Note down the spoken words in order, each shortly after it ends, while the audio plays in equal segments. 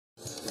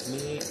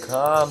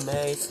become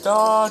a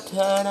star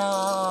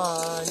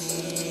tonight.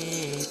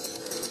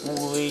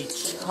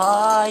 Reach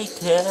high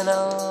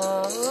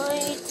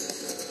tonight.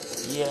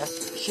 Yeah,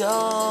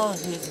 show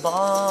his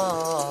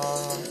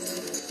boss.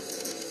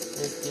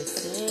 If you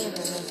see in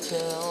the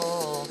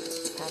chill,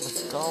 have a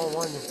skull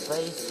on your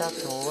face, have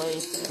to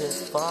waste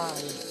this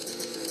fight.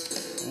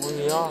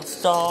 We are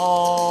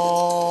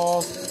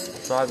stars.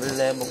 Drive a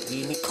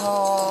Lamborghini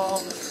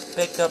car,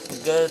 pick up the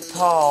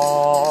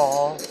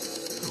guitar.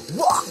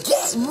 Rock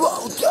and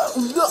roll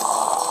tonight.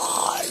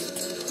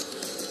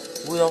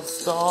 We are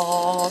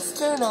stars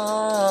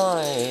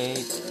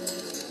tonight.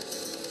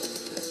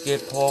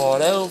 Get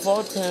pulled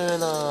over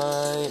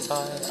tonight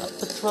by a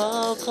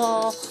patrol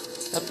car,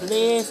 a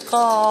police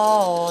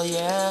car,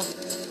 yeah.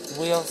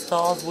 We are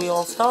stars, we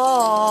are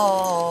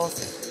stars.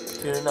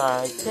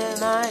 Tonight,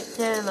 tonight,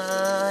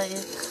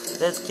 tonight.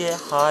 Let's get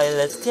high,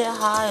 let's get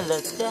high,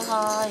 let's get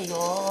high,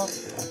 oh.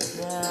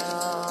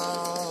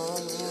 Now,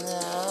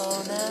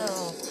 now, now.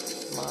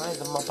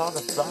 I'm about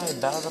to fly,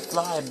 about to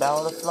fly,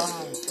 about to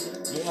fly.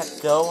 Yeah,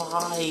 go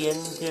high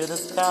into the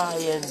sky,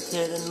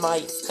 into the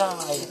night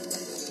sky.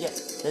 Yeah,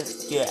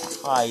 let's get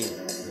high,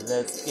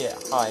 let's get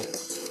high.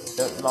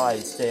 Don't lie,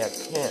 say I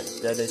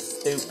can't, that is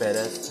stupid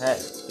as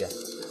heck. Yeah,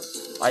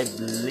 I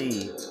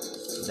believe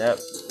that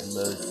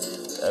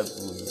most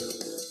every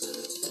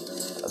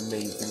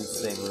amazing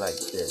thing like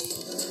this.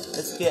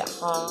 Let's get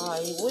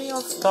high, we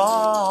are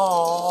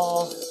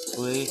stars.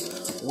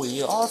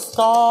 We are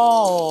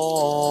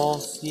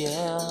stars,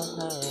 yeah.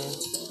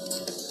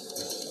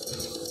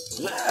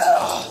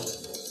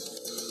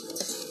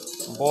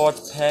 Board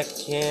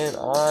pecking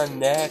on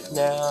neck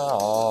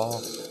now.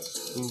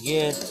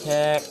 Get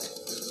tech,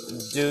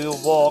 do your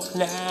walk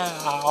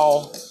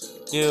now.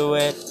 Do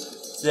it.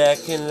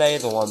 Second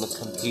later on the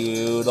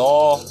computer.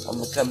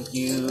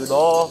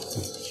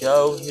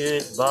 Show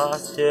his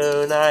boss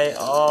tonight,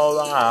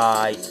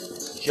 alright.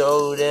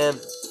 Show them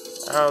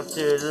out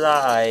to the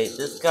light.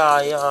 The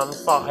sky on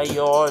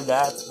fire,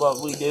 that's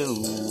what we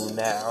do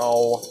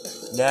now.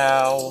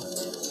 Now,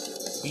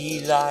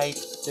 be light,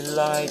 the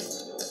light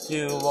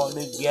to want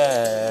to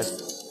guess.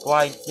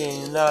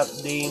 Brighten up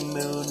the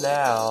moon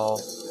now.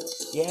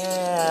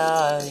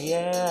 Yeah,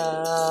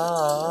 yeah.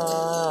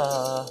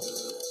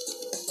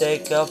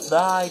 Take a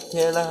flight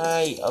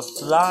tonight,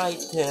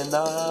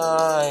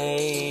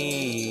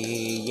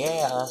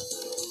 yeah.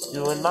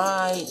 Do a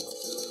night,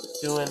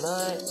 to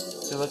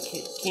a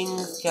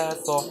king's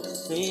castle.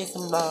 See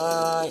some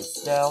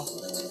nights now,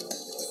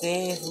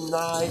 see some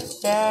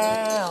nights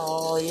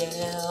now,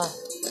 yeah.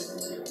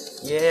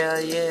 Yeah,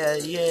 yeah,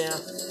 yeah.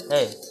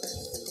 Hey,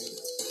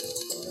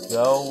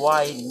 go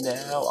white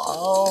now,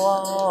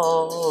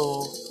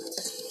 oh.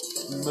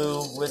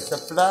 Move with the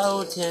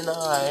flow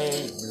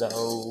tonight,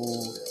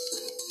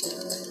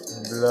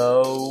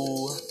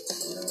 blow.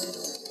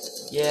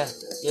 Yeah,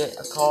 get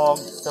a call,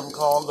 some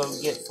cargo,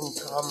 get some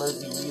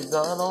commas, use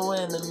on our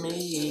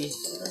enemies.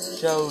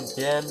 Show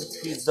them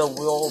she's the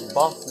real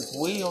bosses,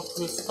 we are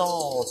true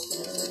stars.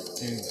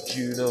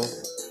 You know,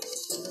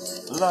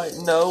 like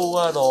no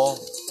other,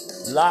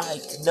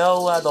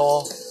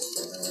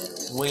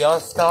 we are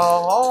stars,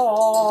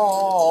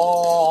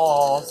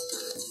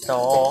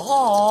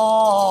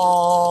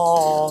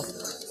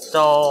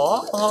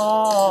 stars.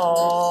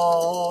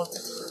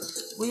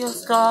 We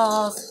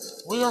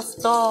are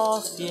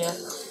stars, yeah.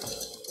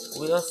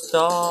 We are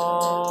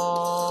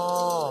stars.